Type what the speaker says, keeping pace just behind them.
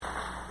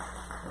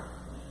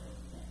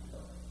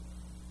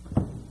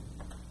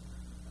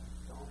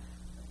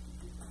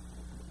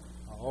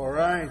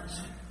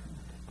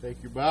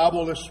Take your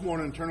Bible this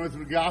morning and turn with me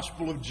to the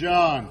Gospel of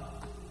John.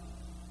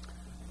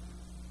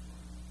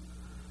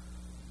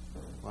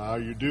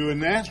 While you're doing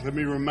that, let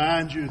me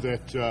remind you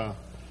that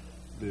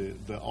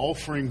the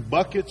offering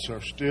buckets are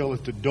still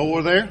at the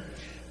door there.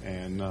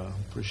 And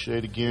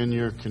appreciate again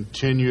your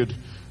continued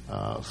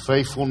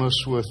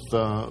faithfulness with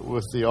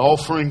the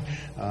offering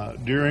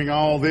during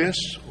all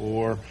this.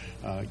 Or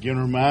again,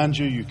 remind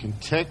you, you can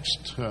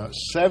text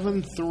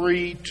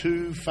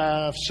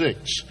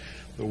 73256,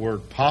 the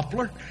word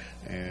poplar,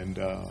 and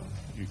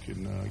you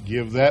can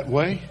give that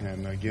way.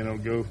 And again, it'll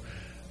go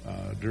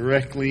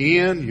directly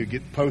in. You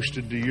get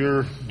posted to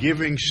your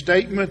giving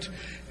statement,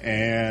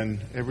 and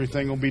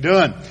everything will be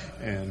done.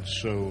 And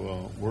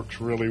so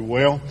works really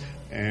well.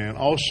 And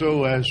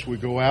also, as we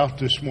go out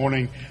this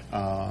morning,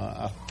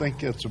 I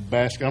think it's a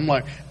basket. I'm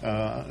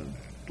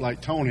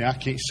like Tony, I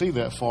can't see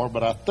that far,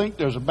 but I think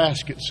there's a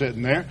basket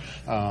sitting there.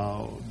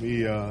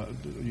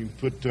 You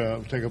put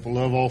take up a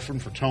love offering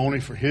for Tony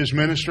for his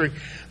ministry,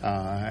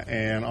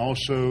 and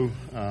also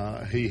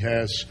he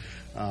has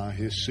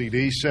his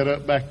CD set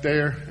up back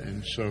there,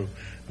 and so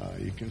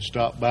you can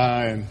stop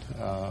by and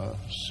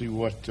see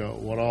what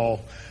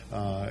all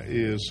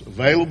is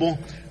available.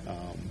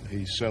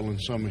 He's selling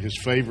some of his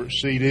favorite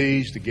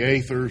CDs, the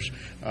Gaithers,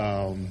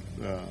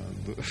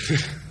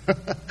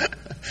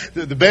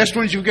 the best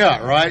ones you've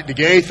got, right? The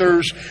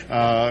Gaithers,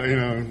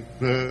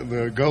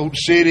 the Gold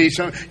City.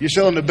 You're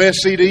selling the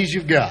best CDs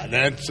you've got.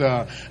 That's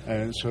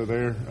and so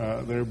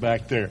they're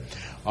back there.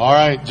 All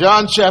right,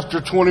 John chapter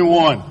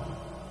 21.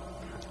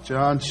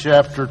 John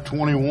chapter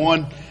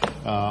 21.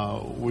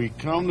 We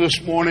come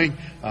this morning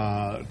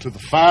to the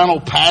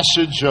final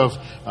passage of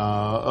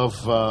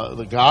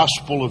the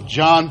Gospel of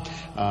John.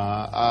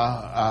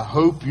 I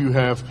hope you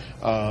have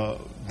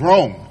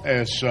grown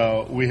as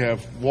we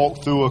have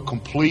walked through a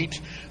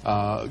complete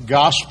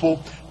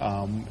gospel.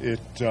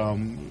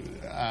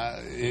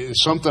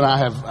 It's something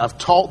I've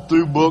taught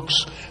through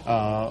books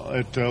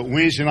at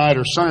Wednesday night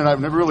or Sunday night.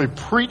 I've never really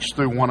preached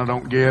through one, I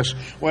don't guess.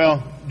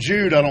 Well,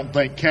 Jude I don't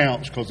think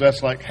counts because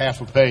that's like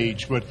half a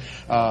page. But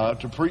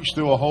to preach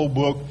through a whole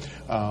book,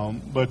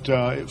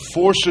 it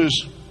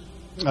forces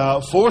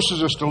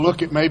us to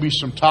look at maybe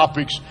some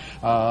topics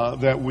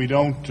that we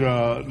don't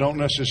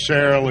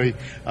necessarily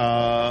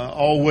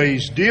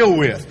always deal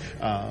with.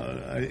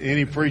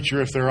 Any preacher,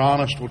 if they're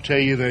honest, will tell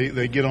you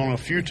they get on a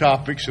few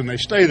topics and they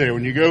stay there.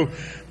 When you go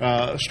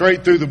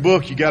straight through the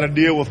book, you got to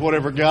deal with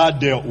whatever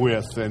God dealt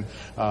with. And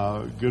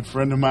a good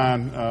friend of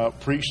mine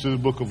preached through the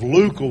book of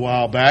Luke a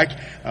while back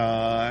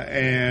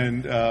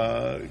and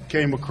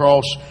came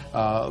across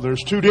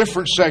there's two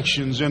different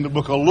sections in the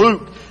book of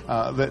Luke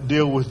that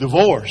deal with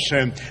divorce.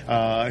 And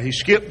he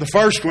skipped the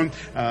first one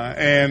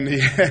and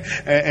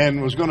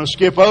was going to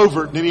skip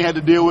over it. Then he had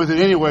to deal with it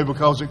anyway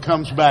because it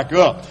comes back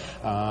up.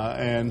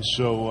 And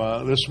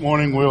so this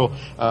morning we'll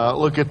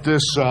look at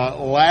this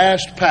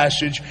last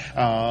passage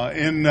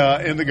in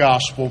the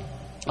Gospel.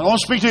 I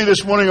want to speak to you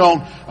this morning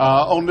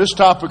on this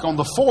topic, on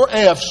the 4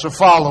 F's of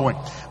following.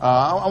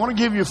 I want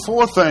to give you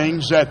 4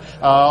 things that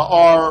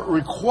are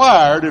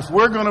required if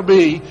we're going to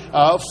be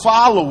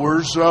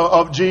followers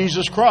of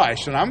Jesus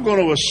Christ. And I'm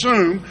going to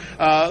assume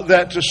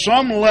that to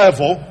some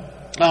level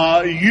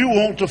you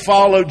want to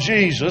follow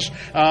Jesus,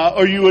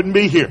 or you wouldn't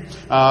be here.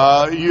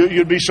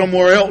 You'd be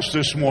somewhere else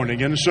this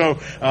morning. And so,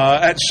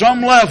 at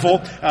some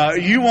level,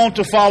 you want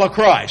to follow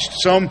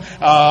Christ. Some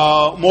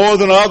more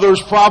than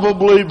others,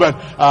 probably. But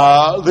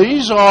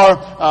these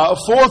are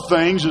 4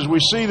 things as we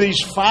see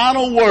these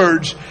final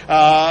words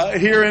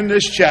here in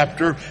this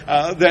chapter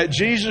that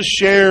Jesus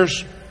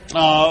shares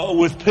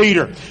with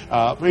Peter.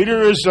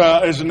 Peter is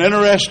an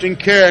interesting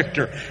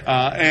character,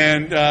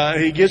 and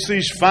he gets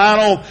these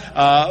final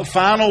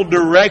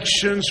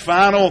directions,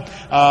 final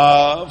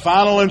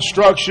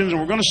instructions,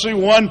 and we're going to see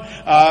one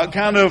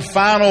kind of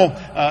final.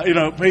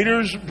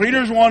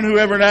 Peter's one who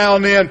every now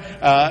and then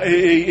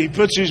he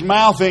puts his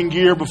mouth in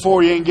gear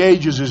before he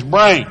engages his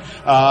brain,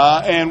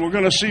 and we're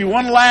going to see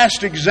one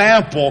last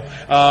example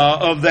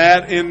of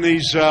that in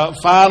these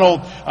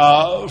final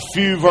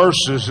few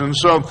verses. And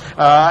so,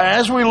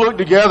 as we look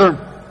together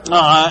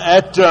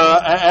at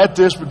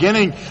this,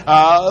 beginning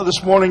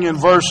this morning in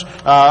verse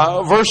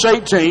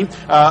 18.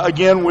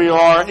 Again, we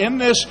are in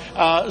this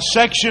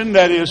section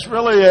that is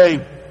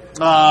really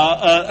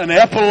an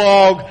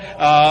epilogue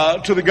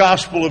to the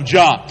Gospel of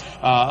John.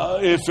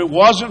 If it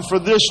wasn't for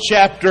this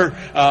chapter,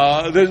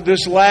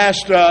 this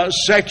last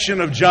section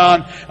of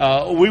John,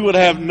 we would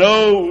have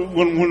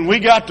when we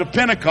got to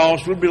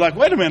Pentecost, we'd be like,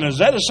 wait a minute, is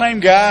that the same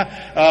guy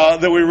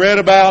that we read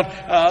about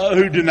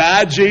who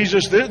denied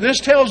Jesus? This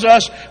tells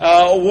us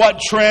what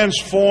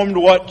transformed,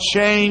 what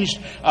changed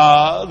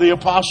the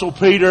Apostle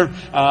Peter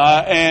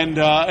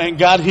and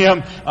got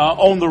him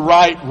on the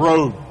right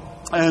road.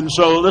 And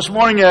so this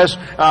morning, as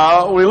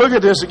we look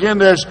at this again,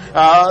 there's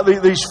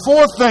these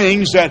 4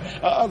 things that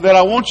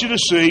I want you to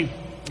see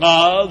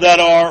that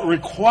are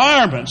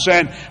requirements,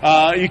 and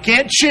you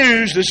can't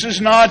choose. This is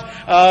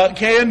not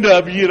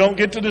K&W. You don't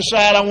get to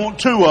decide, I want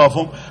 2 of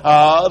them.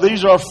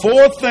 These are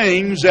 4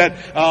 things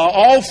that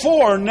all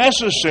 4 are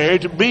necessary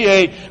to be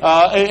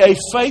a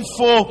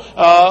faithful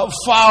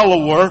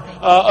follower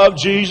of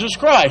Jesus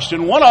Christ.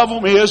 And one of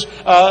them is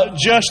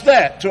just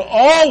that, to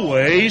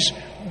always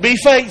be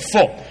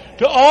faithful.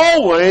 To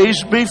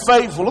always be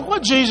faithful. Look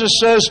what Jesus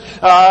says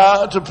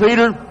to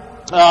Peter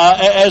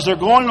as they're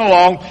going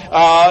along.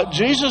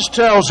 Jesus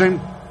tells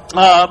him,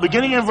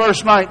 beginning in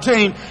verse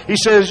 19, he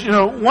says,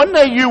 one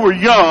day you were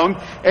young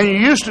and you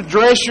used to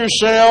dress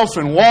yourself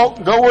and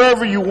go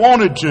wherever you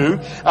wanted to.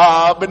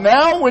 But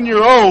now when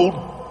you're old,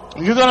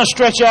 you're going to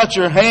stretch out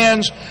your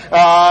hands,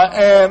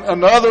 and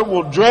another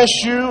will dress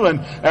you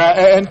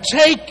and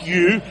take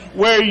you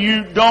where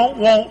you don't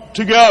want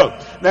to go.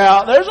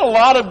 Now, there's a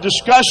lot of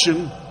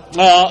discussion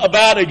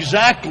about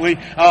exactly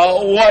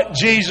what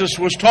Jesus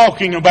was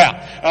talking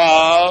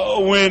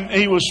about when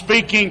he was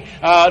speaking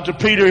to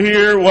Peter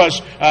here.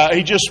 Was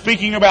he just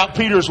speaking about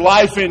Peter's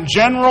life in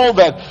general,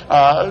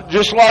 that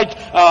just like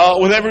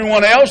with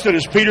everyone else, that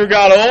as Peter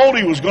got old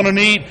he was going to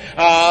need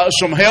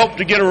some help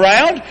to get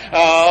around?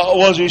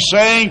 Was he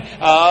saying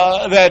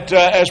that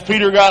as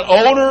Peter got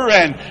older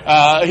and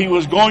he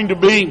was going to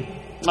be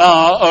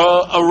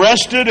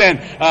arrested and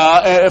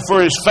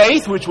for his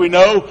faith, which we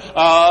know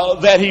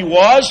that he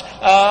was,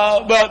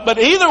 but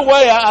either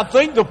way, I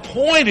think the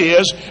point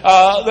is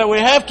that we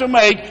have to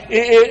make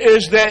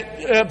is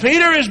that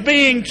Peter is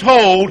being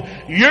told,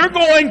 you're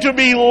going to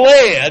be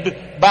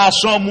led by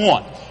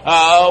someone.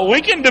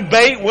 We can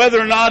debate whether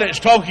or not it's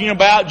talking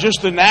about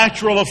just the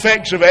natural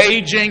effects of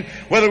aging,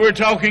 whether we're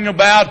talking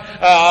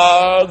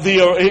about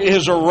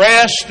his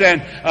arrest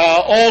and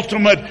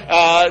ultimate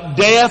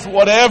death,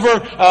 whatever.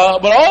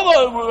 But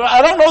although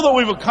I don't know that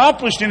we've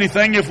accomplished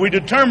anything if we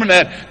determine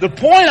that. The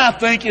point, I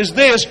think, is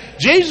this.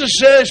 Jesus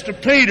says to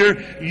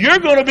Peter, you're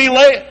going to be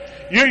led.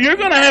 You're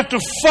going to have to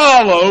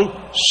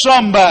follow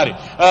somebody.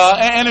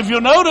 And if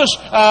you'll notice,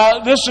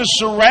 this is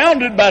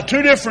surrounded by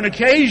 2 different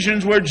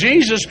occasions where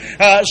Jesus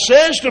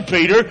says to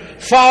Peter,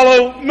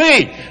 follow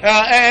me.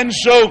 And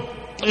so,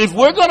 if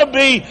we're going to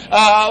be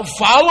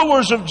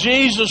followers of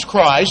Jesus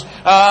Christ,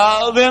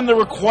 then the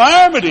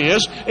requirement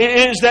is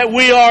that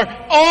we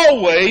are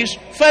always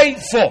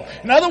faithful.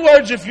 In other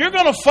words, if you're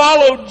going to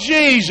follow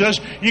Jesus,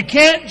 you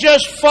can't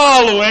just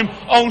follow Him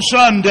on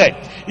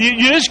Sunday.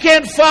 You just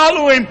can't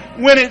follow Him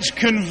when it's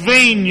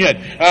convenient.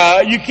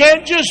 You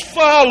can't just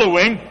follow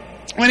Him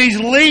when He's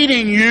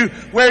leading you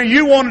where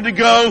you wanted to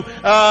go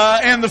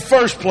in the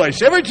first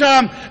place. Every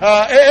time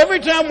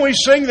we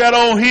sing that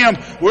old hymn,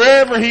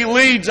 "Wherever He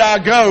leads, I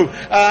go,"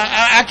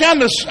 I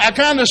kind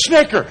of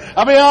snicker.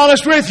 I'll be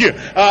honest with you.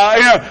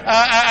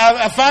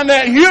 I find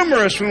that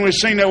humorous when we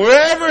sing that.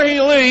 Wherever He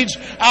leads,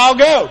 I'll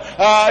go.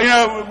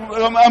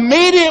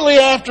 Immediately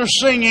after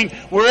singing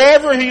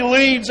 "Wherever He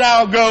leads,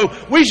 I'll go,"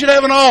 we should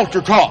have an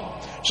altar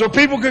call, so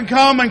people can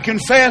come and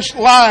confess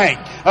lying,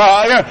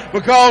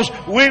 because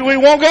we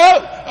won't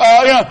go.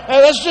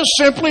 That's just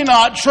simply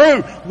not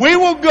true. We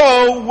will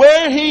go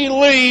where He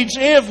leads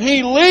if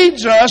He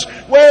leads us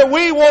where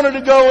we wanted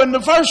to go in the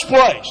first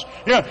place.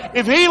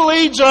 If He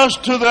leads us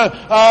to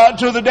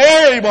the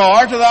dairy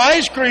bar, to the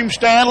ice cream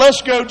stand,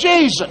 let's go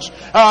Jesus.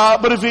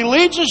 But if He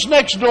leads us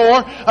next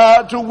door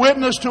to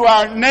witness to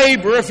our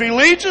neighbor, if He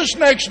leads us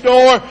next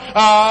door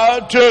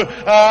to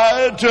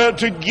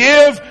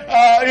give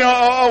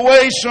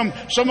away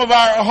some of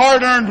our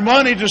hard-earned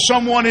money to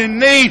someone in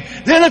need,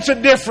 then it's a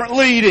different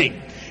leading.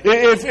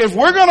 If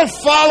we're going to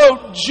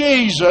follow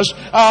Jesus,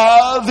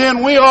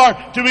 then we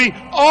are to be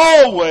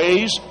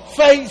always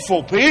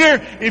faithful.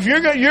 Peter, if you're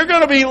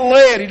going to be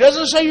led, he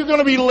doesn't say you're going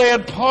to be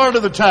led part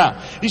of the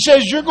time. He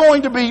says you're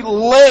going to be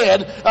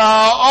led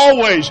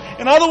always.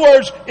 In other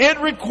words, it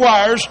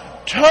requires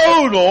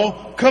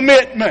total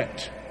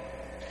commitment.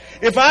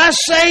 If I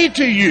say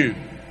to you,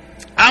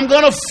 I'm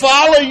going to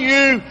follow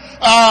you,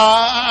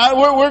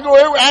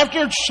 we're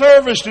after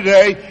service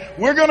today,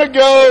 we're going to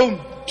go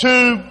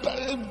to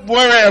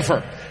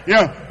wherever,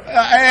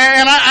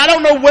 and I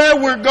don't know where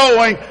we're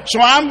going, so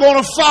I'm going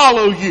to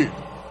follow you.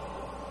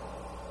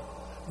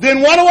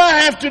 Then what do I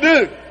have to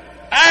do?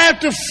 I have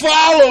to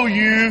follow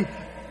you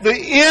the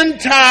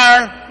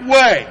entire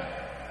way.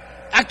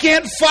 I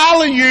can't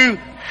follow you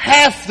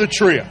half the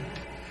trip,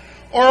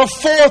 or a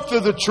fourth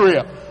of the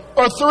trip,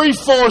 or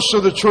 3/4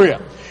 of the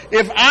trip.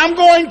 If I'm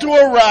going to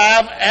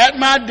arrive at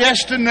my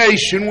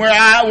destination where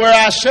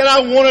I said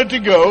I wanted to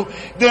go,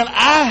 then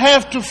I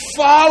have to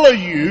follow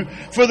you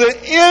for the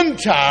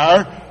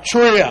entire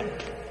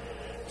trip.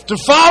 To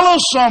follow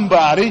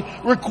somebody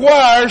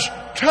requires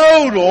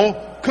total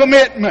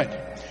commitment.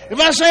 If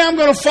I say I'm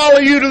going to follow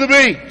you to the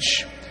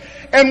beach,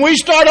 and we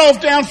start off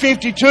down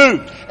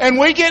 52, and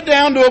we get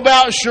down to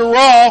about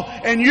Sherall,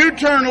 and you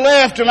turn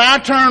left and I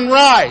turn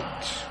right,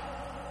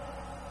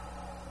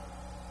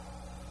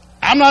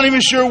 I'm not even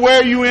sure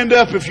where you end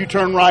up if you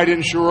turn right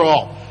in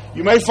Sherall.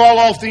 You may fall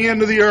off the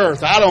end of the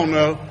earth. I don't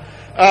know.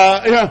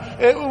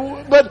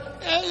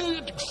 But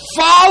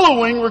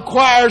following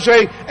requires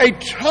a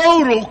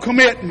total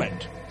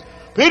commitment.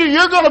 Peter,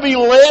 you're going to be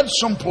led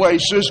some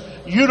places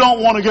you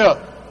don't want to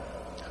go.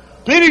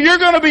 Peter, you're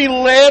going to be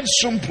led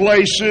some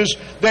places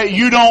that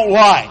you don't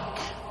like.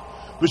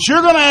 But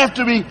you're going to have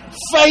to be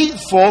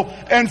faithful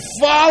and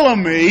follow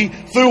me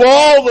through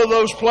all of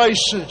those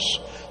places.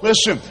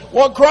 Listen,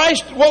 what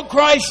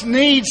Christ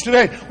needs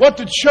today, what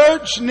the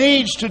church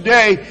needs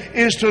today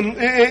is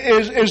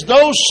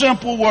those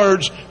simple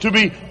words, to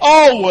be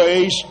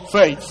always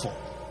faithful.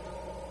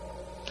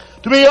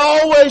 To be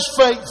always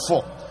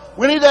faithful.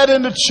 We need that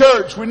in the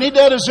church. We need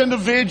that as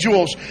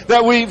individuals,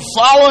 that we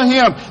follow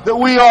Him, that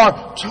we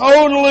are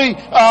totally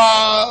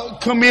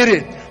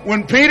committed.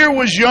 When Peter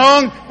was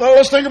young,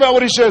 let's think about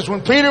what he says.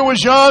 When Peter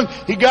was young,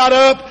 he got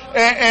up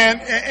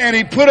and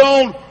he put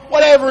on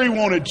whatever he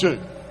wanted to.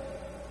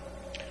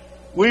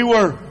 We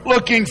were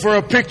looking for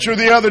a picture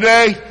the other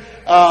day.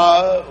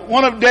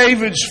 One of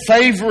David's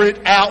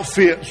favorite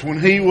outfits when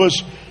he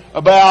was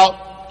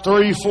about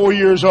 3-4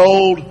 years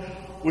old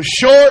was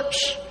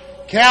shorts,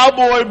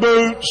 cowboy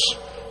boots,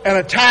 and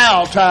a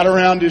towel tied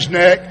around his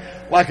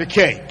neck like a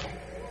cape.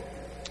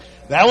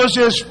 That was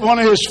one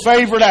of his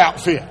favorite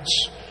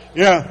outfits.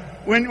 Yeah,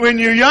 when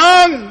you're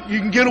young, you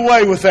can get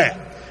away with that.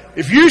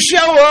 If you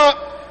show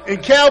up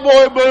in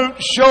cowboy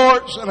boots,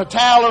 shorts, and a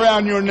towel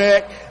around your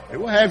neck, they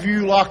will have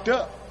you locked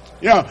up.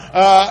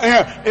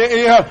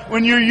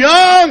 When you're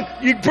young,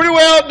 you pretty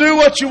well do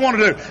what you want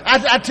to do.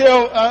 I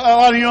tell a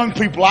lot of young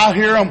people, I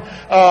hear them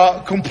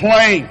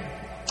complain.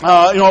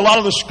 A lot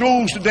of the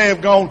schools today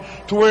have gone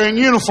to wearing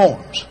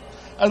uniforms.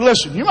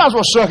 Listen, you might as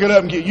well suck it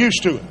up and get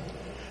used to it.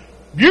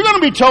 You're going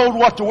to be told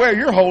what to wear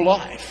your whole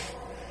life.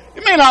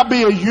 It may not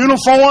be a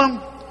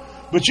uniform,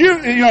 but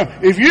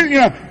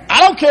I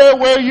don't care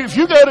if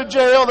you go to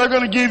jail, they're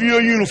going to give you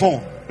a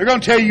uniform. They're going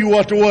to tell you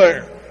what to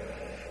wear.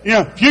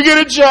 If you get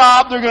a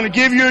job, they're going to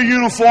give you a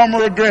uniform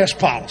or a dress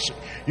policy.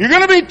 You're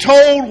going to be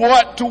told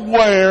what to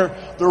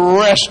wear the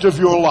rest of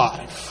your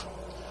life.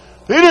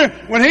 Peter,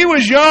 when he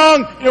was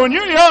young, when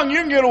you're young, you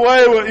can get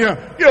away with,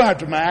 you don't have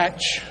to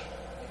match.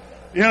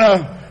 You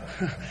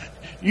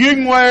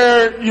can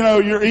wear,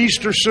 your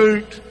Easter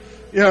suit,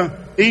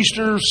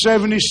 Easter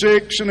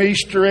 76 and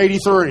Easter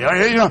 83.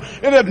 It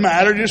doesn't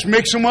matter. Just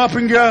mix them up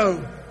and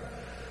go.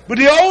 But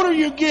the older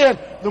you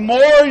get, the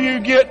more you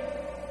get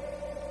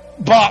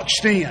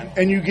boxed in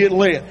and you get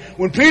led.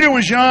 When Peter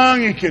was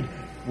young, he could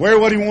wear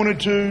what he wanted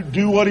to,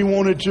 do what he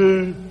wanted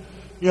to.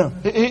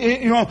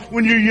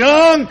 When you're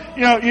young,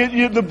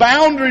 the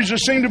boundaries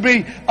just seem to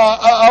be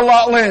a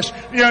lot less.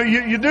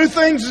 You do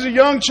things as a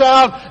young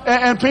child,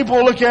 and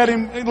people look at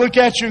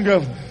you and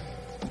go,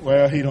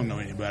 "Well, he don't know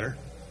any better."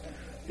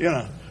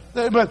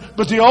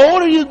 But the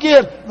older you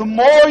get, the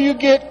more you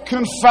get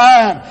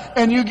confined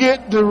and you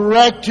get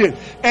directed.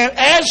 And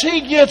as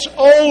he gets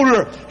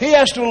older, he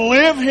has to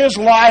live his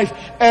life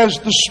as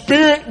the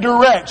Spirit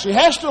directs. He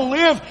has to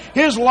live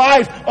his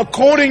life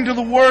according to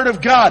the Word of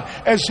God.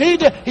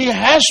 He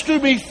has to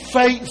be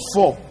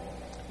faithful.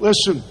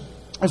 Listen,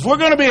 if we're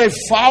going to be a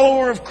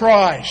follower of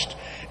Christ,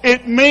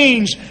 it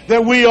means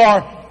that we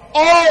are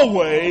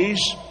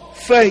always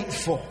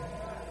faithful.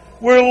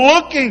 We're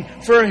looking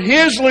for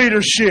His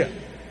leadership.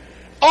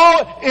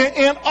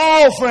 In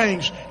all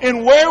things,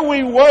 in where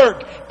we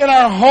work, in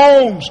our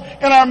homes,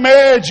 in our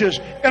marriages,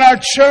 in our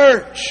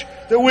church,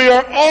 that we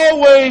are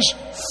always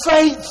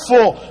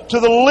faithful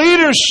to the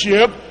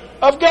leadership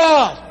of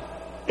God.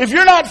 If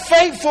you're not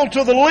faithful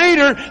to the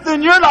leader,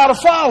 then you're not a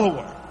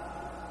follower.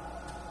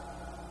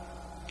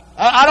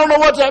 I don't know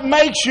what that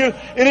makes you.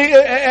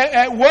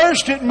 At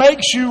worst, it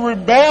makes you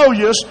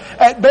rebellious.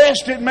 At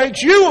best, it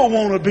makes you a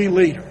wannabe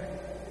leader.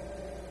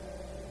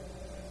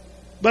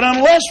 But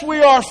unless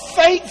we are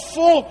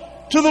faithful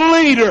to the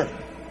leader,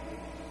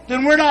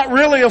 then we're not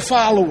really a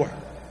follower.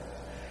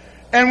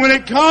 And when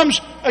it comes,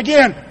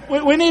 again,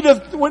 we need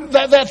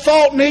that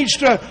thought needs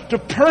to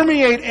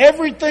permeate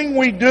everything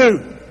we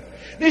do.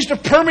 It needs to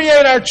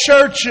permeate our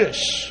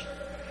churches.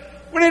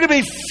 We need to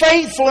be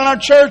faithful in our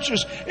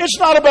churches. It's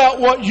not about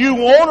what you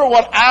want or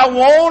what I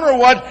want or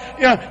what,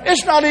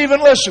 it's not even,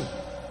 listen,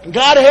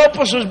 God help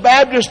us as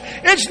Baptists,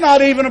 it's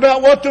not even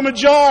about what the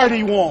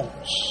majority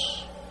wants.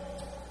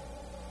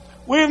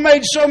 We've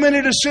made so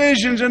many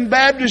decisions in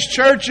Baptist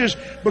churches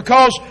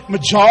because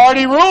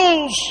majority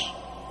rules.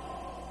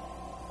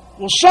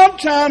 Well,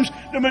 sometimes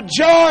the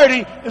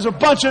majority is a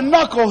bunch of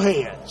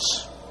knuckleheads.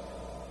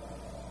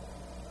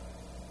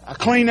 I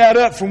clean that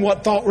up from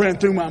what thought ran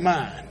through my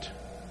mind.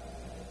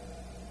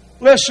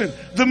 Listen,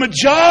 the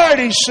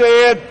majority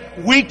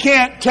said we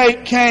can't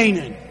take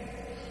Canaan.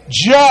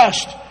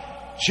 Just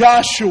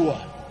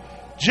Joshua,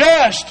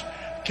 just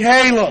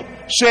Caleb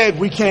said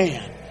we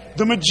can.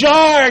 The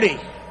majority,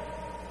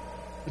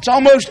 it's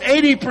almost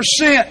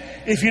 80%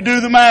 if you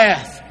do the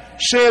math,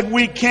 said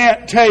we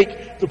can't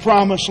take the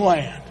promised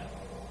land.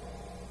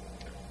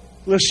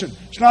 Listen,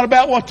 it's not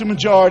about what the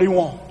majority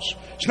wants.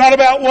 It's not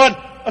about what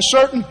a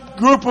certain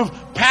group of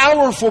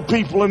powerful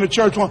people in the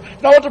church want.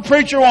 It's not what the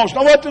preacher wants. It's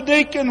not what the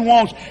deacon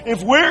wants.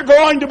 If we're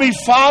going to be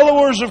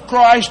followers of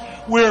Christ,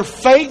 we're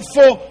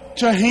faithful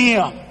to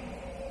Him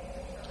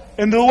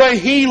and the way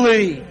He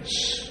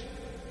leads,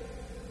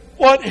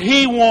 what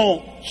He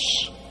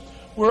wants.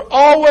 We're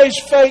always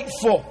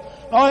faithful.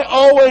 Not only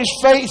always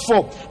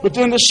faithful, but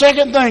then the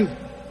second thing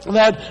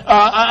that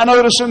I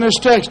notice in this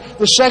text,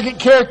 the second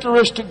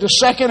characteristic, the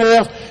second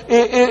F,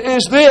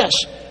 is this.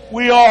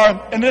 We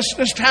are, and this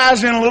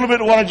ties in a little bit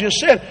to what I just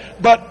said,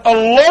 but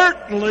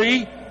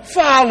alertly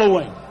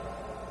following.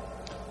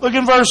 Look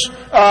in verse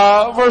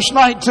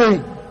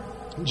 19.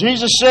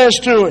 Jesus says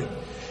to him,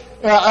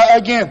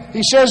 again,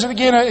 He says it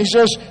again. He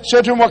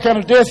said to him what kind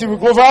of death He would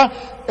glorify.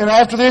 And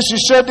after this He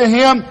said to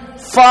him,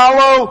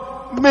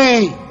 follow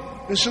me.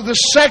 This is the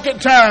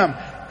second time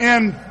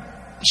in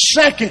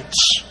seconds,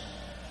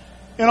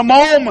 in a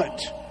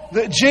moment,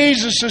 that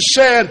Jesus has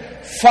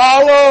said,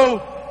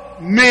 follow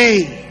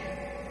me.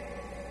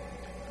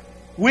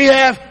 We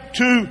have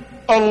to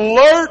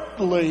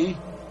alertly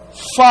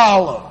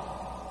follow.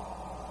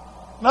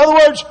 In other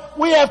words,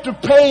 we have to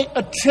pay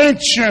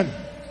attention.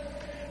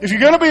 If you're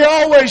going to be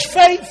always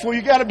faithful,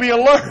 you've got to be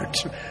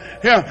alert.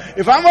 Yeah,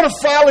 if I'm going to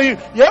follow you,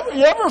 you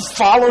ever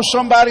follow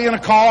somebody in a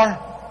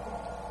car?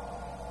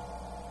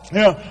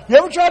 Yeah, you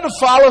ever tried to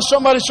follow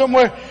somebody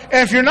somewhere?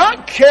 And if you're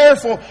not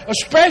careful,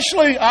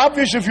 especially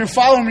obvious if you're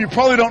following them, you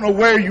probably don't know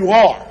where you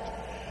are.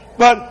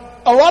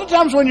 But a lot of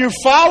times when you're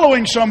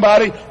following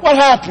somebody, what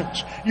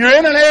happens? You're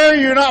in an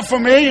area you're not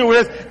familiar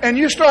with, and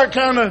you start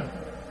kind of,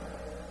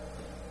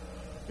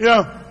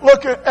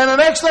 look at, and the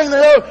next thing they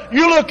know,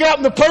 you look out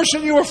and the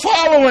person you were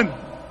following,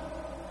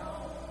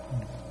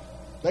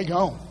 they're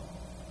gone.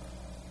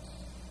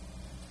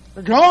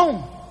 They're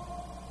gone.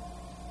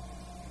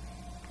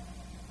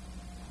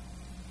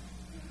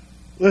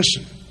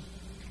 Listen,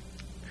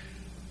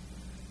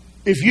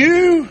 if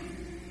you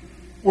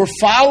were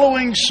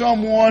following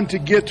someone to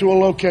get to a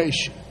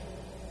location,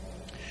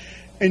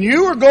 and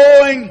you were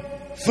going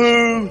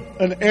through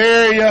an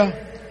area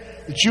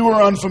that you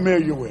were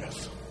unfamiliar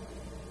with,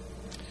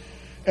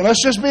 and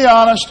let's just be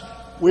honest,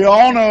 we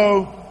all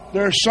know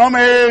there are some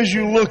areas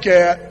you look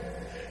at,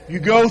 you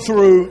go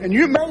through, and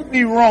you may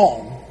be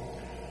wrong,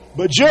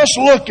 but just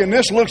looking,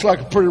 this looks like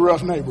a pretty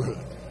rough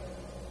neighborhood.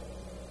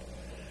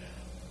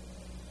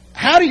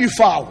 How do you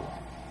follow?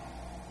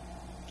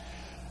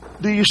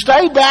 Do you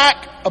stay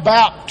back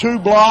about 2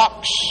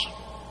 blocks?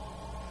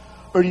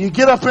 Or do you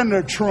get up in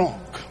their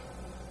trunk?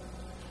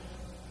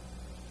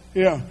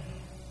 Yeah.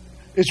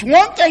 It's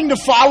one thing to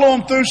follow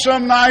them through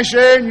some nice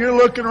area and you're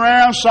looking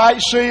around,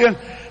 sightseeing.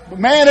 But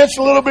man, it's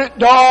a little bit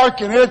dark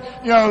and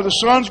the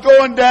sun's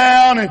going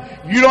down and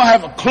you don't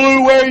have a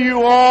clue where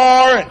you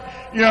are. And,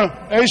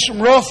 there's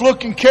some rough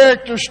looking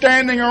characters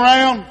standing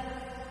around.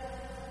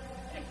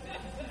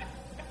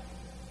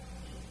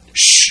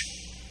 Shh.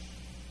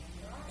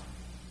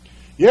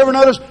 You ever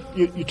notice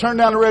you turn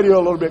down the radio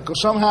a little bit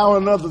because somehow or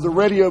another the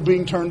radio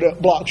being turned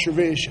up blocks your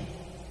vision.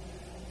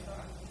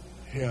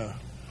 Yeah.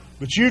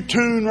 But you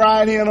tune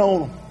right in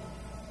on them.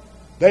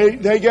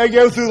 They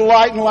go through the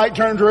light and the light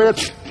turns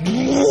red.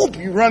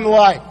 You run the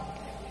light.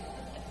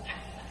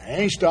 They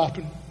ain't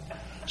stopping.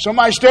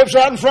 Somebody steps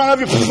out in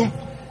front of you.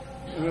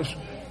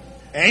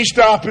 Ain't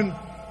stopping.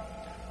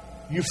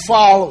 You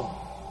follow.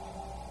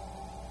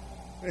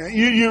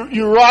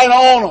 You're right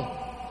on them.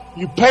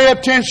 You pay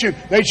attention.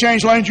 They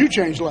change lanes, you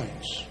change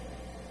lanes.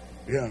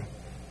 Yeah.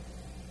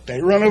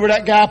 They run over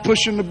that guy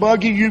pushing the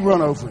buggy, you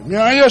run over him.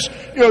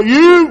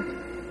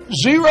 You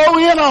zero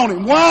in on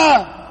him.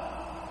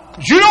 Why?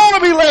 Because you don't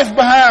want to be left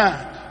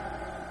behind.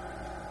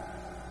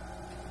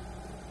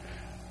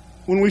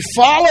 When we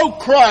follow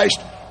Christ,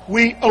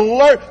 we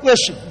alert.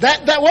 Listen,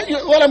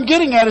 what I'm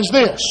getting at is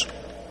this.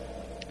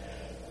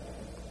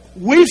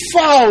 We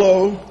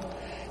follow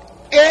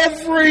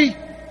every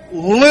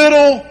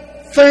little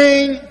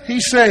thing He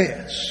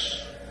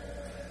says.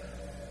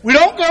 We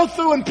don't go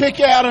through and pick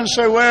out and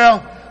say,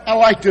 well, I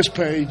like this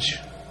page.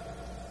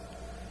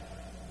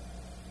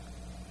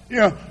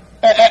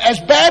 As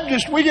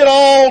Baptists, we get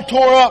all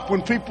tore up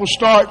when people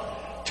start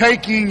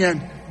taking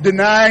and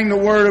denying the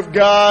Word of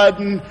God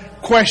and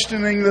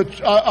questioning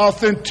the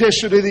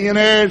authenticity, the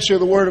inerrancy of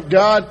the Word of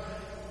God.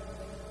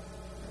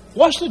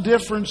 What's the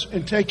difference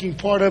in taking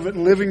part of it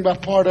and living by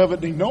part of it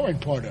and ignoring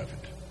part of it?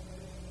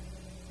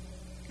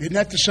 Isn't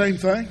that the same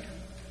thing?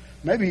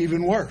 Maybe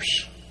even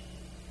worse.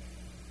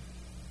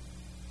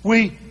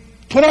 We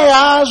put our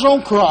eyes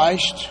on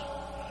Christ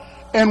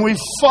and we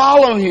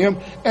follow Him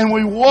and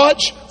we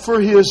watch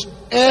for His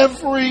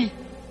every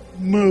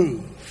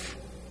move.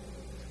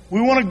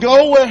 We want to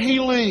go where He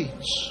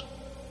leads.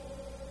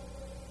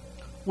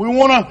 We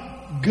want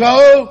to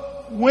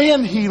go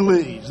when He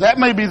leads. That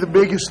may be the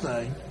biggest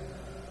thing.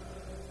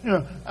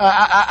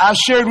 I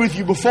shared with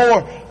you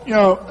before,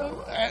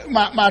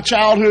 my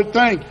childhood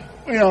thing.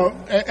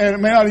 And it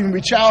may not even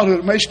be childhood.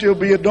 It may still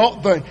be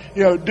adult thing.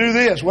 Do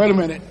this. Wait a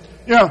minute.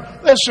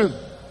 Listen.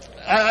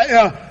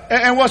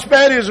 And what's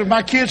bad is if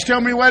my kids tell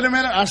me, wait a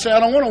minute, I say, I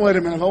don't want to wait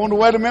a minute. If I want to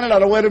wait a minute, I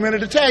don't wait a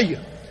minute to tell you.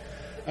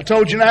 I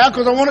told you now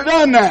because I want it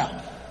done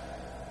now.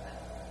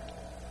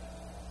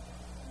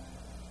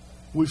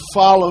 We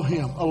follow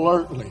Him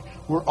alertly.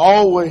 We're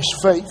always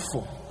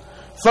faithful.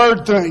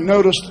 Third thing,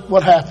 notice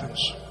what happens.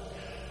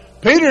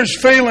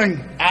 Peter's feeling,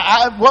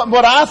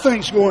 what I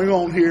think's going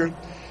on here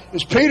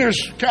is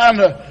Peter's kind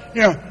of,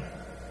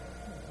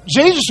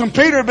 Jesus and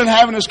Peter have been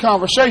having this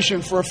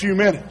conversation for a few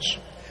minutes.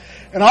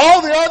 And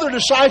all the other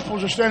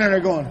disciples are standing there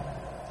going,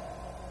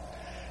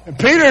 and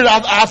Peter,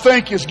 I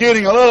think, is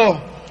getting a little,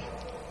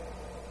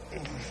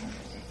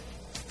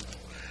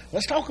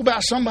 let's talk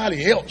about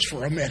somebody else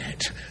for a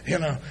minute.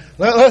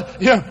 What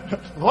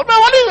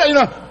about,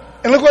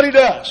 and look what he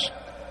does.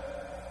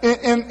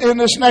 In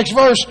this next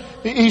verse,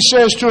 he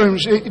says to him,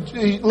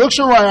 he looks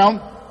around,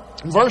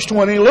 in verse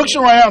 20, he looks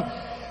around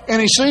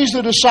and he sees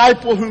the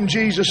disciple whom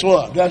Jesus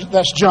loved.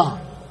 That's John.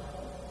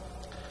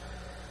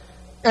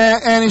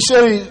 And he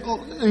said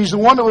he's the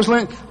one that was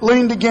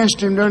leaned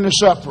against him during the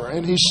supper.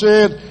 And he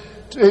said,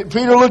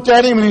 Peter looked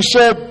at him and he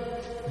said,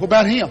 what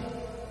about him?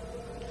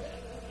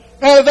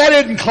 Now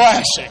that isn't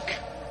classic.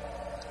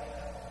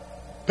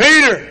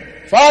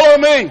 Peter, follow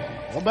me.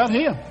 What about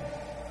him?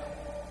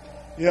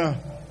 Yeah.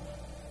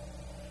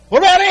 What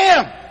about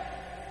him?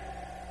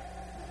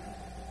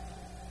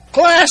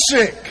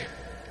 Classic.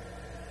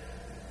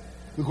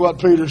 Look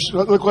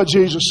what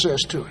Jesus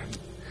says to him.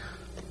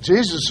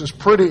 Jesus is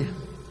pretty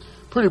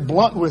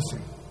blunt with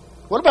him.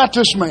 What about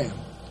this man?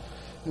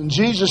 And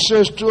Jesus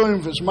says to him,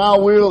 if it's my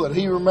will that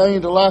he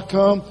remain till I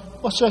come,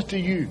 what's that to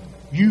you?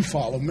 You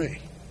follow me.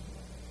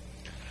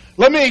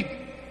 Let me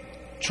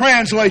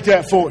translate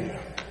that for you.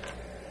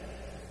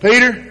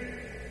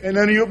 Peter, ain't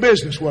none of your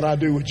business what I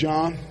do with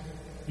John.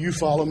 You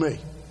follow me.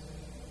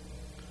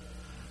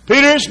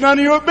 Peter, it's none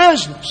of your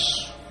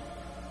business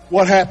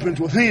what happens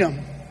with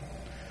him.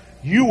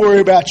 You worry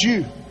about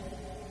you.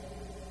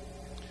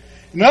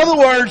 In other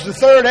words, the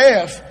third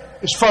F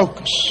is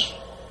focus.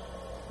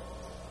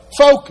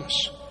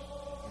 Focus.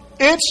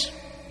 It's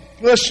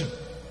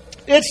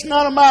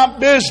none of my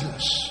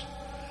business.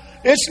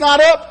 It's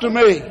not up to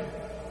me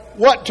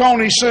what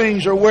Tony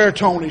sings or where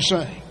Tony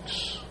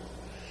sings.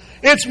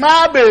 It's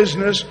my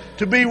business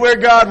to be where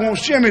God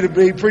wants Jimmy to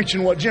be,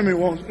 preaching what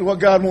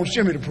God wants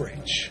Jimmy to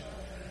preach.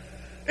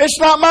 It's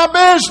not my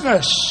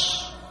business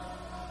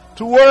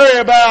to worry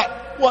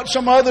about what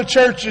some other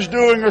church is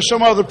doing or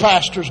some other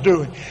pastor's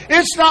doing.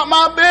 It's not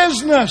my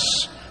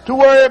business to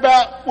worry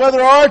about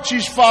whether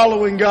Archie's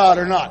following God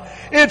or not.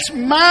 It's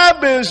my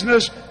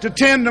business to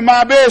tend to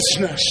my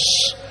business.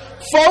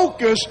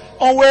 Focus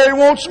on where He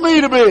wants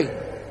me to be.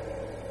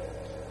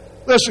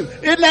 Listen,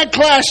 isn't that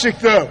classic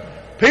though?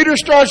 Peter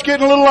starts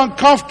getting a little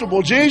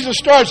uncomfortable. Jesus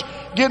starts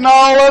getting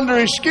all under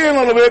his skin a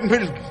little bit. And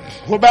Peter's,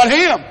 what about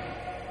him?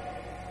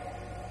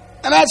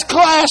 And that's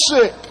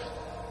classic.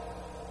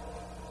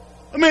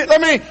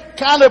 Let me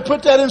kind of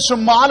put that in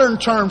some modern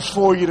terms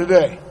for you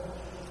today.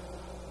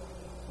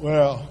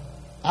 Well,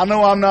 I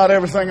know I'm not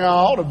everything I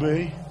ought to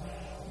be,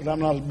 but I'm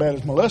not as bad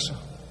as Melissa.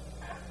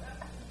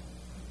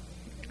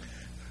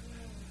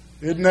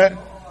 Isn't that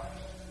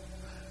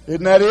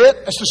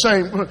it? That's the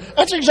same.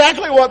 That's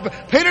exactly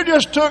what Peter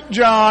just took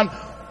John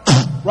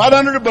right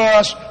under the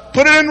bus,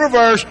 put it in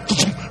reverse,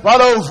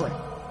 right over him.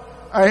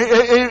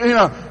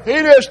 He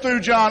just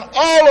threw John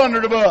all under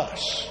the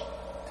bus.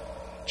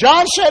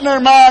 John's sitting there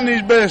minding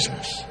his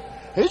business.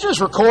 He's just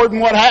recording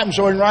what happened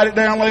so he can write it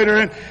down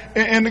later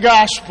in the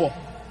gospel.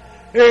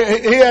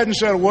 He hadn't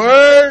said a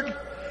word.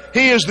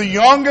 He is the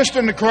youngest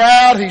in the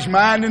crowd. He's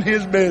minding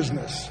his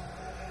business.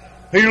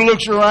 Peter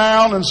looks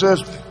around and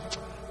says,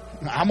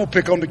 I'm going to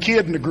pick on the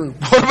kid in the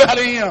group. What about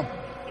him?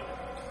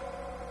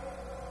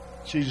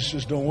 Jesus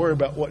says, don't worry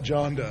about what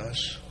John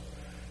does.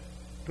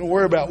 Don't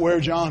worry about where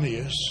John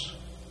is.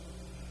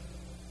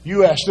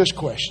 You ask this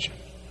question.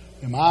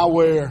 Am I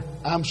where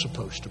I'm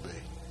supposed to be?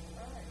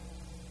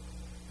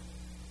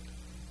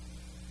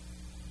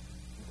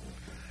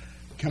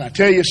 Can I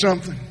tell you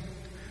something?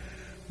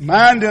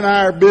 Minding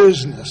our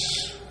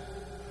business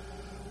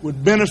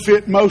would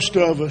benefit most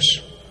of us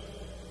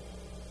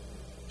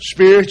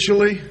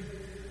spiritually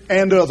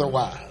and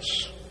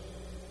otherwise.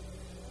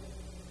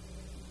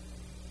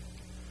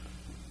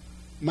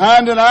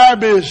 Minding our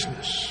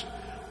business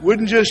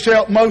wouldn't just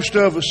help most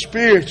of us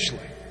spiritually.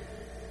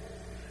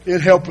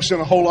 It'd help us in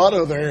a whole lot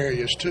of other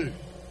areas too.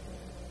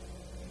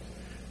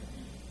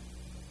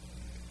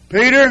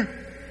 Peter,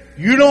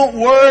 you don't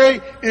worry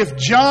if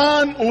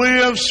John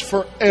lives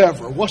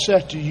forever. What's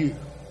that to you?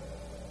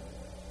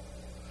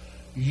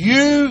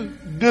 You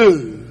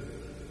do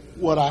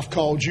what I've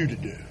called you to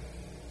do.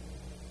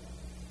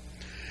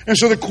 And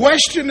so the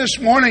question this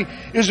morning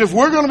is, if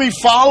we're going to be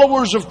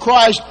followers of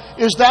Christ,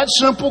 is that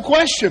simple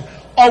question.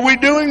 Are we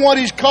doing what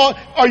He's called?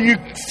 Are you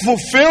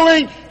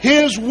fulfilling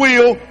His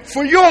will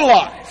for your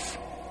life?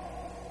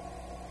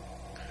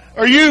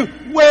 Are you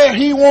where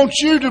He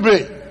wants you to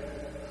be?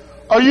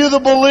 Are you the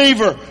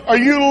believer? Are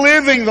you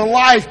living the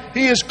life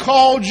He has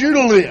called you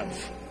to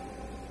live?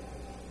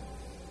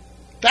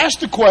 That's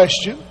the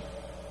question.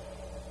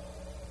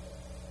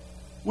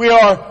 We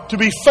are to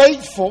be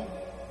faithful.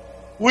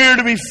 We are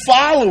to be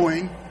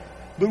following.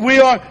 But we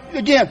are,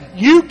 again,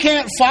 you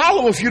can't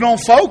follow if you don't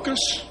focus.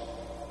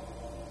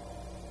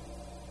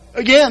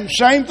 Again,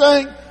 same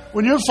thing.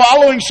 when you're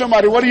following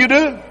somebody, what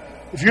do?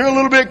 If you're a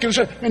little bit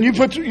concerned, and you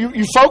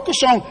focus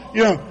on,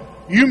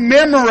 you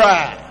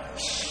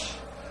memorize.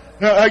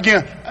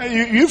 Again,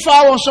 you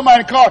follow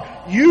somebody's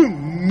car, you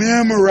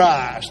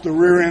memorize the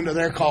rear end of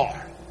their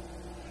car.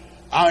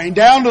 I mean,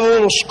 down to the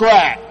little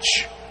scratch.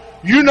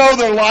 You know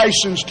their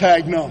license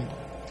tag number.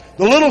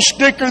 The little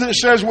sticker that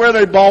says where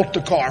they bought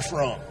the car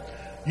from.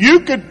 You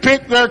could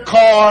pick their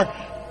car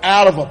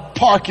out of a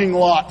parking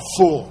lot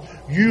full.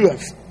 You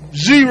have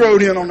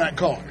zeroed in on that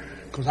car.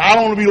 Because I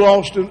don't want to be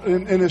lost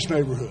in this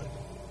neighborhood.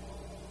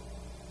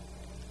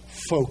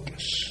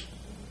 Focus.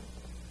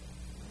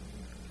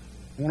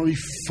 I want to be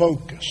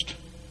focused.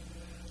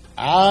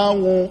 I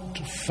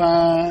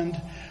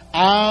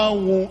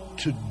want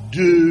to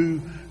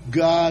do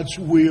God's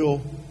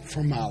will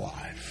for my life.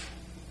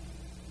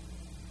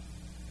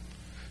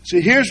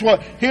 See, here's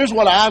what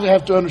I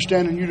have to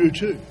understand, and you do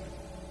too.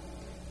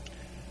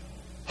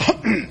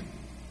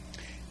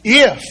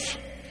 If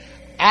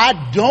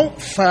I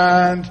don't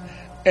find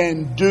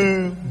and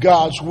do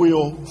God's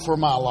will for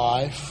my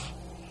life,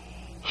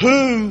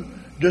 who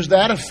does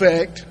that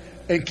affect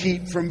and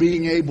keep from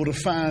being able to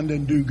find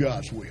and do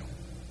God's will?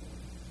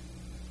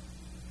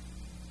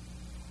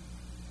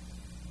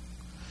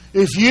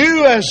 If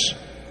you as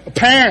a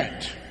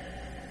parent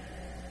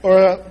or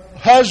a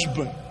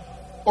husband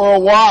or a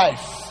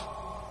wife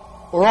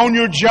or on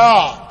your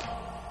job,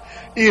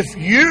 if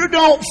you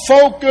don't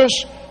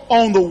focus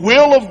on the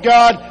will of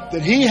God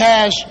that He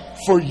has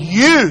for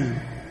you,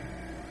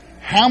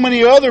 how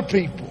many other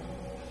people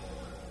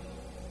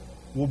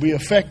will be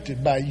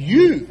affected by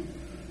you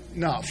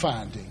not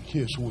finding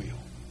His will?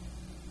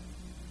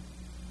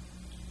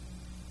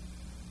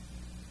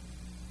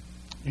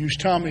 Use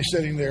Tommy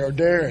sitting there, or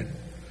Darren,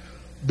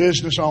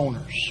 business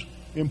owners,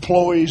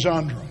 employees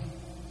under them.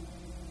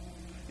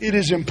 It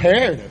is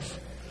imperative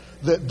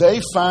that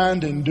they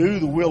find and do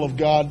the will of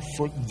God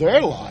for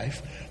their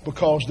life,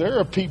 because there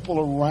are people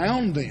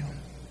around them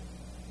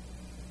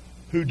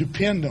who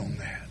depend on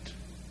that.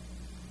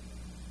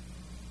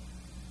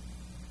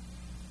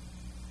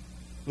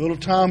 Little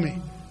Tommy,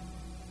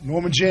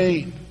 Norma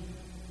Jean,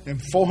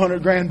 and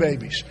 400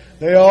 grandbabies.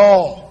 They're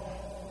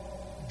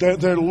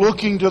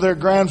looking to their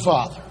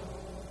grandfather.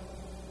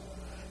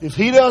 If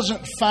he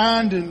doesn't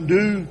find and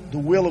do the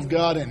will of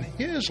God in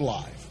his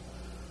life,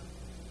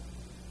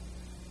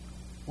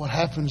 what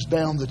happens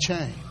down the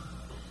chain?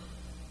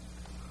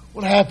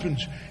 What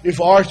happens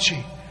if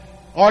Archie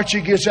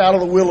gets out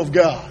of the will of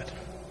God?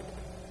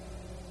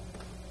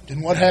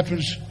 Then what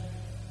happens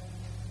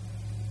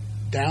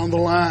down the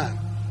line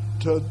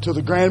to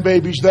the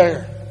grandbabies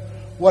there?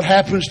 What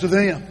happens to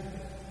them?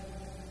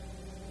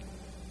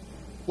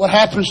 What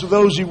happens to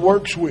those he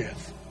works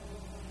with?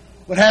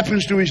 What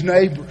happens to his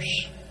neighbors?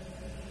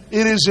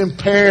 It is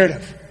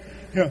imperative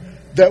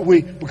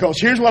that because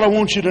here's what I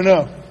want you to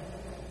know.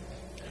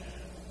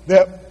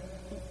 That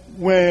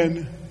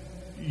when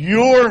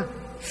you're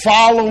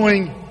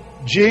following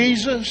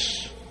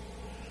Jesus,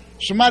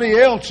 somebody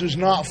else is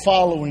not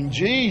following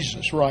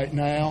Jesus right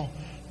now.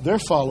 They're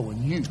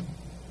following you.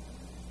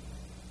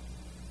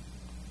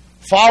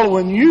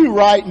 Following you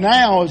right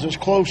now is as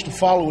close to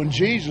following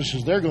Jesus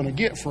as they're going to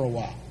get for a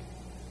while.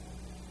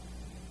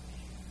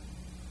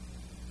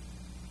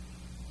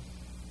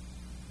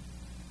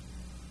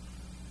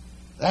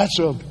 That's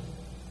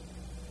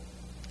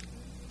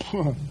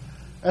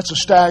a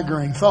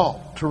staggering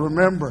thought to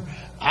remember.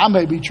 I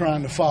may be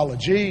trying to follow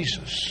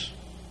Jesus,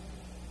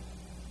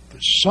 but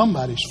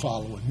somebody's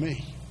following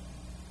me.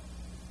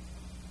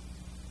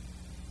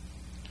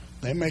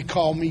 They may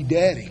call me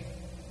daddy.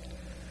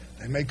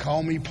 They may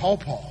call me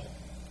pawpaw.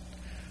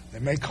 They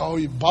may call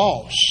you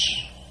boss.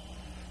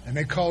 They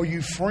may call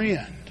you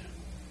friend.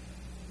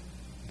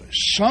 But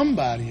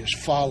somebody is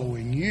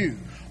following you.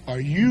 Are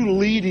you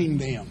leading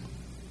them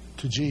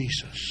to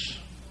Jesus?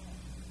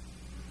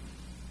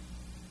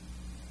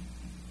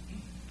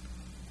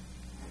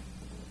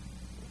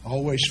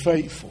 Always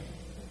faithful,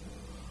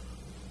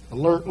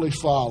 alertly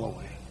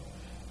following,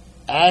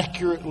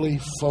 accurately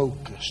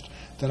focused,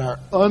 that our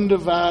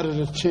undivided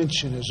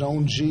attention is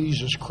on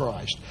Jesus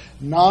Christ,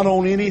 not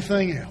on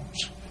anything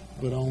else,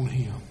 but on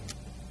Him.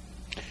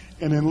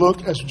 And then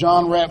look, as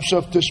John wraps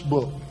up this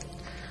book,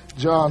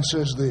 John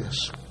says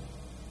this.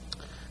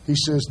 He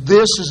says,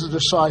 "This is a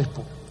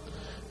disciple,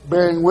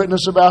 bearing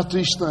witness about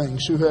these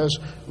things, who has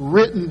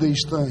written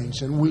these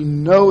things, and we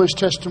know his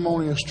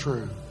testimony is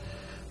true.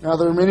 Now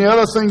there are many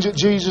other things that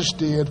Jesus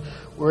did.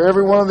 Were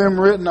every one of them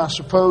written, I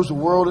suppose the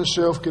world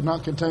itself could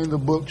not contain the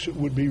books that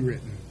would be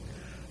written."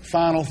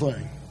 Final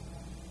thing.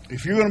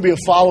 If you're going to be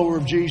a follower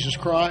of Jesus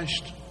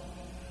Christ,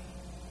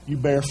 you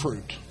bear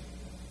fruit.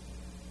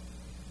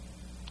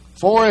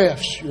 4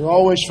 F's. You're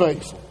always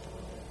faithful.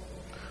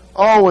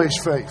 Always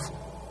faithful.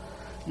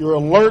 You're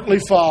alertly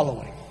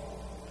following.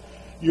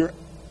 You're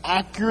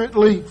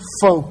accurately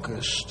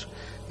focused.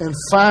 And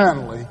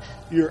finally,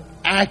 you're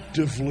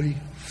actively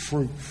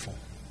fruitful.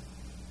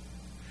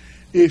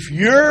 If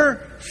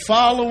you're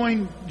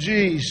following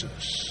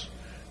Jesus,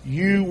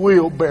 you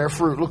will bear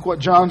fruit. Look what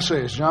John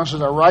says. John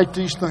says, "I write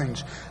these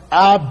things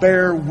I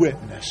bear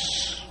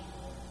witness.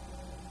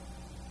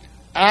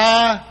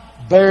 I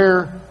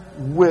bear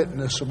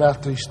witness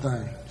about these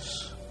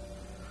things.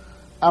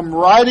 I'm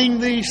writing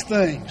these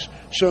things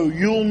so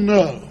you'll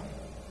know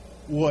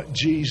what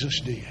Jesus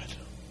did.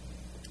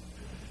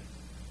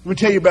 Let me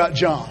tell you about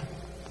John.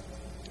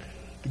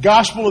 The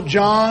Gospel of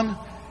John,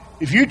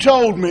 if you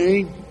told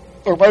me,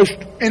 or most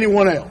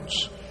anyone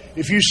else,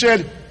 if you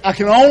said, I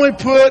can only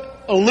put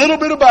a little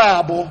bit of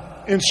Bible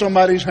in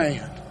somebody's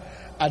hand,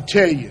 I'd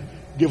tell you,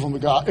 give them the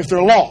gospel. If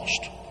they're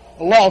lost,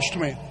 a lost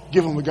man,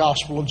 give them the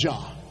Gospel of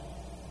John.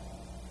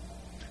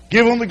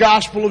 Give them the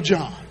Gospel of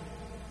John.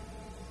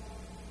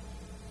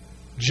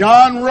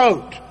 John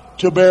wrote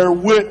to bear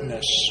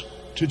witness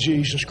to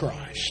Jesus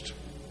Christ.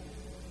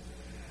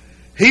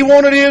 He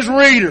wanted his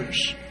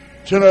readers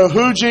to know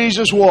who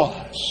Jesus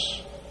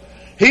was.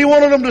 He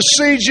wanted them to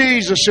see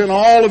Jesus in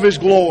all of His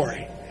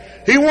glory.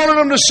 He wanted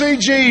them to see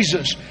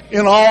Jesus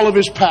in all of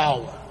His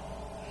power.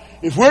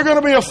 If we're going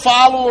to be a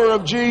follower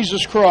of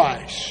Jesus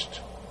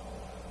Christ,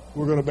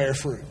 we're going to bear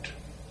fruit.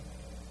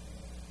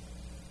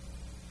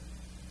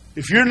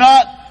 If we're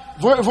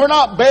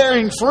not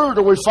bearing fruit,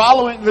 are we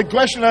following the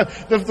question?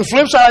 The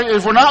flip side,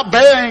 if we're not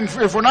bearing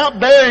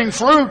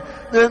fruit,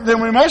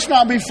 then we must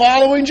not be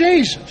following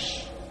Jesus.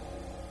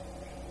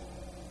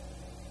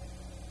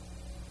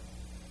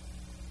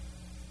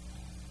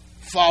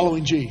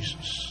 Following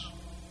Jesus.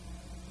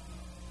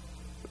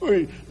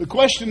 The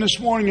question this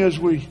morning as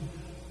we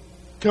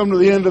come to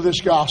the end of this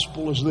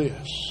gospel is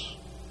this: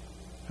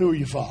 who are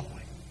you following?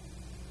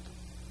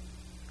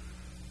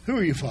 Who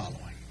are you following?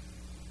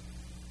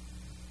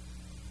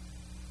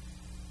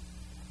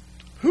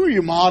 Who are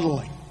you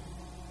modeling?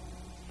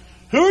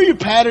 Who are you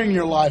patterning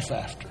your life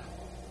after?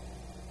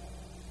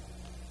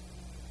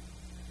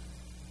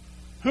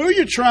 Who are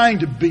you trying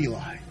to be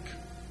like?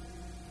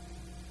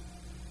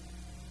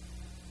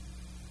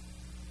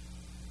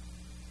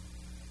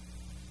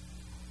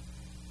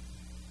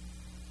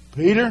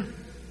 Peter,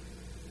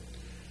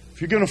 if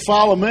you're going to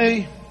follow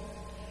me,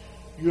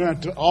 you're going to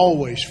have to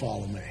always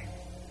follow me,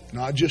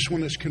 not just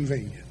when it's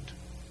convenient.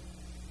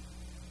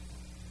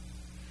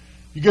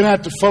 You're going to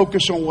have to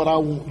focus on what I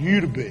want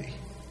you to be.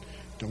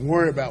 Don't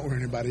worry about where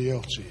anybody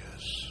else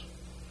is.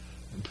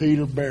 And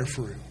Peter, bear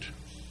fruit.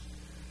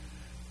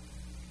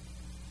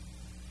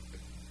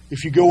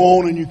 If you go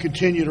on and you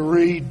continue to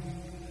read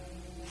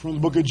from the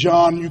book of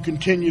John, you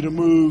continue to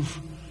move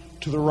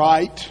to the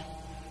right,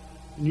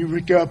 and you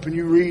pick up and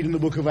you read in the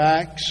book of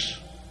Acts,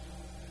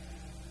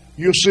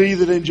 you'll see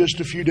that in just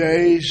a few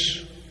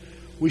days,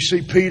 we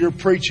see Peter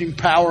preaching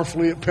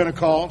powerfully at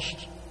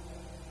Pentecost.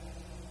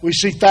 We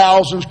see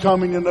thousands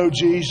coming to know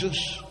Jesus.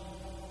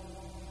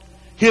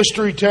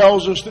 History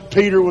tells us that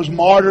Peter was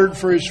martyred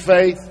for his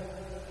faith.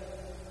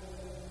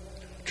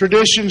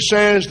 Tradition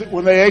says that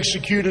when they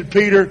executed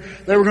Peter,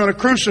 they were going to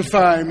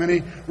crucify him, and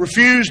he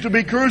refused to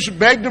be crucified,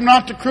 begged them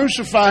not to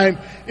crucify him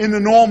in the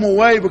normal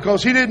way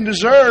because he didn't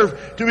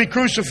deserve to be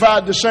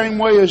crucified the same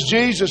way as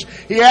Jesus.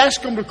 He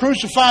asked them to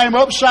crucify him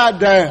upside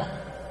down.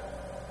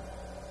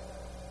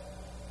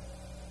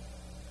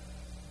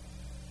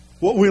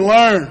 What we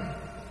learn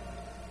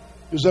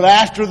is that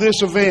after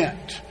this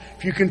event,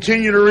 if you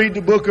continue to read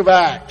the book of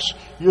Acts,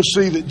 you'll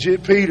see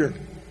that Peter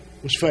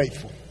was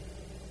faithful.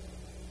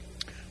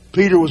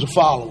 Peter was a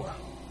follower.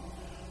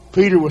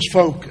 Peter was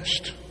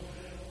focused.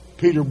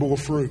 Peter bore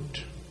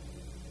fruit.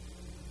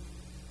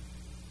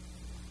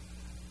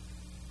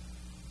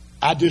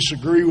 I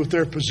disagree with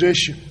their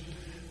position,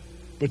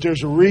 but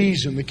there's a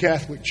reason the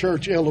Catholic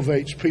Church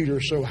elevates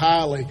Peter so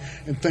highly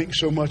and thinks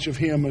so much of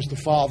him as the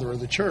father of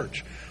the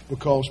church,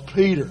 because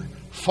Peter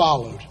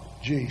followed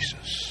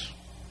Jesus.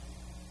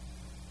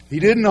 He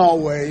didn't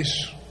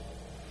always.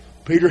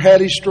 Peter had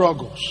his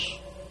struggles.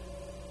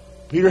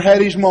 Peter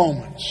had his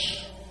moments.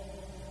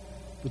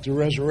 But the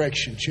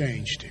resurrection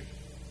changed him.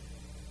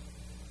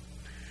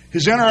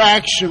 His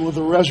interaction with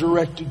the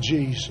resurrected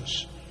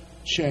Jesus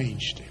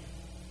changed him.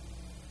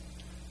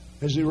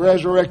 As the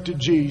resurrected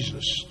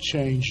Jesus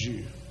changed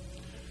you.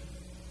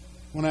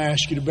 I want to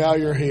ask you to bow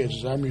your heads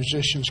as our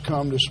musicians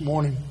come this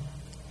morning.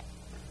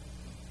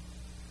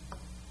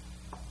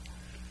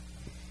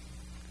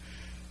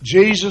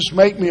 Jesus,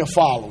 make me a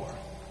follower.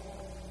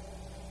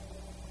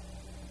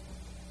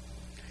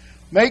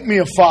 Make me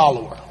a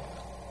follower.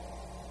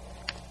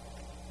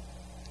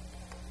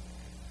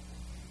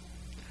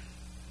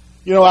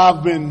 You know,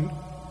 I've been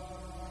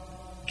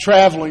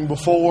traveling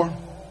before.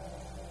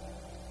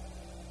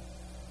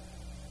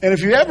 And if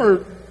you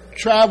ever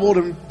traveled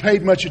and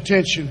paid much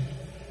attention,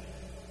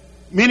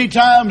 many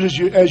times as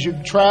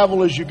you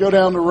travel, as you go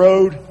down the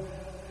road,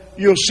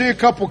 you'll see a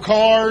couple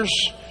cars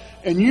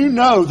and you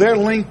know they're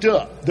linked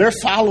up. They're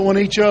following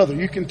each other.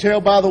 You can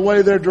tell by the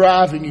way they're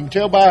driving. You can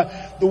tell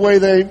by the way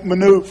they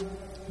maneuver.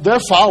 They're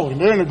following.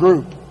 They're in a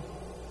group.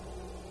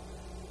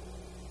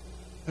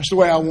 That's the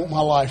way I want my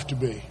life to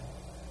be.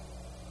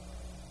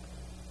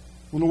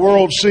 When the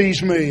world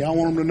sees me, I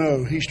want them to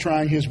know he's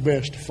trying his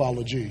best to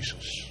follow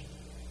Jesus.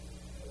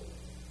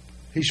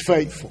 He's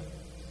faithful.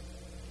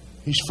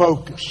 He's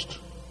focused.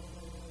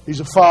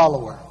 He's a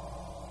follower.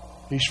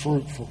 he's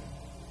fruitful.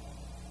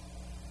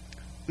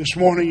 This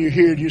morning you're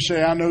here and you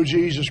say, I know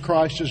Jesus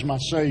Christ is my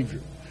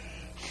Savior.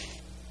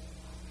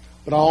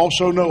 But I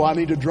also know I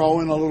need to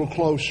draw in a little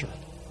closer.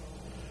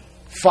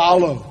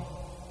 Follow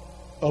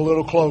a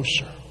little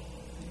closer.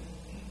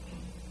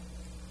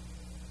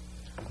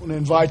 I want to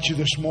invite you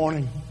this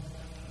morning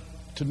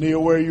to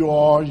kneel where you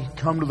are. You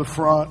come to the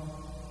front,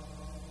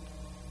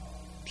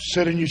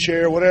 sit in your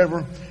chair,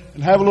 whatever,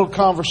 and have a little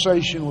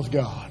conversation with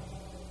God.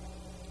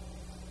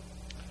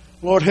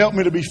 Lord, help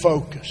me to be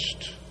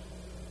focused.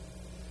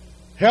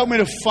 Help me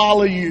to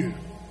follow you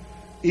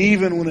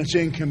even when it's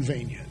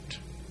inconvenient.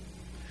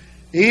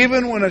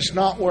 Even when it's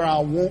not where I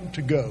want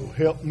to go.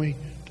 Help me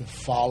to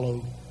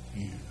follow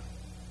you.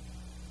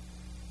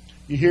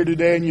 You're here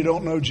today and you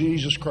don't know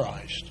Jesus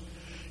Christ.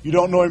 You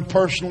don't know Him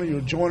personally.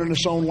 You're joining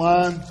us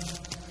online.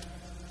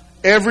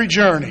 Every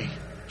journey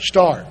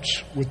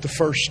starts with the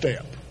first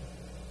step.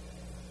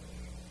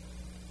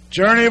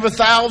 Journey of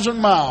 1,000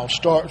 miles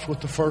starts with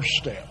the first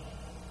step.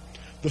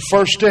 The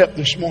first step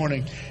this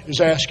morning is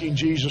asking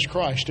Jesus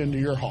Christ into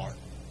your heart.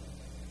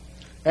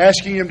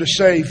 Asking Him to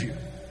save you.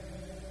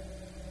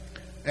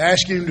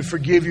 Asking Him to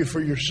forgive you for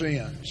your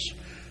sins.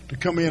 To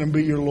come in and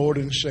be your Lord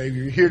and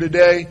Savior. You're here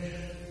today,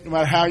 no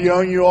matter how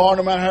young you are,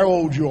 no matter how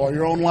old you are.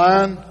 You're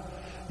online.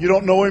 You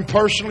don't know Him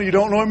personally. You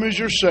don't know Him as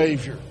your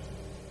Savior.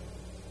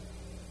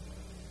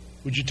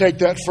 Would you take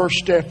that first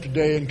step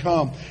today and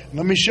come? And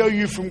let me show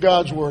you from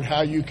God's Word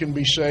how you can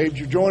be saved.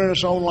 You're joining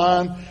us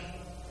online.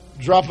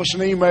 Drop us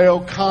an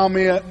email,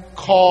 comment,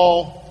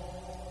 call.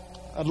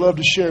 I'd love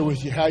to share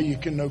with you how you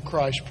can know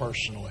Christ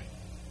personally.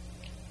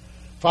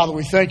 Father,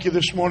 we thank you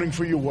this morning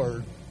for your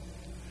word.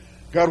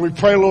 God, we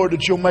pray, Lord,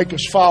 that you'll make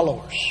us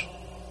followers.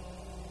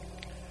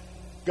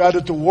 God,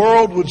 that the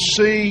world would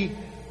see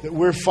that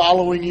we're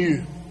following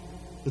you.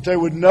 That they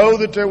would know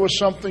that there was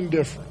something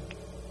different.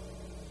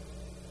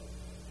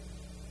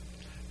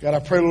 God, I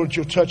pray, Lord, that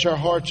you'll touch our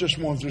hearts this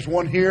morning. If there's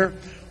one here,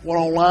 one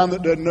online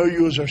that doesn't know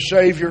you as our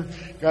Savior,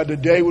 God,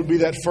 today would be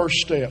that first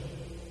step.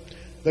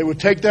 They would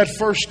take that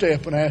first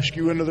step and ask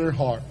you into their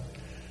heart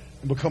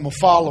and become a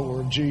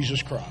follower of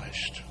Jesus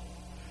Christ.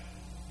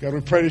 God,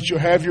 we pray that you'll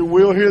have your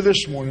will here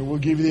this morning. We'll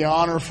give you the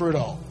honor for it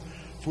all.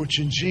 For which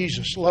in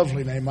Jesus'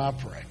 lovely name I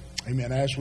pray. Amen. As we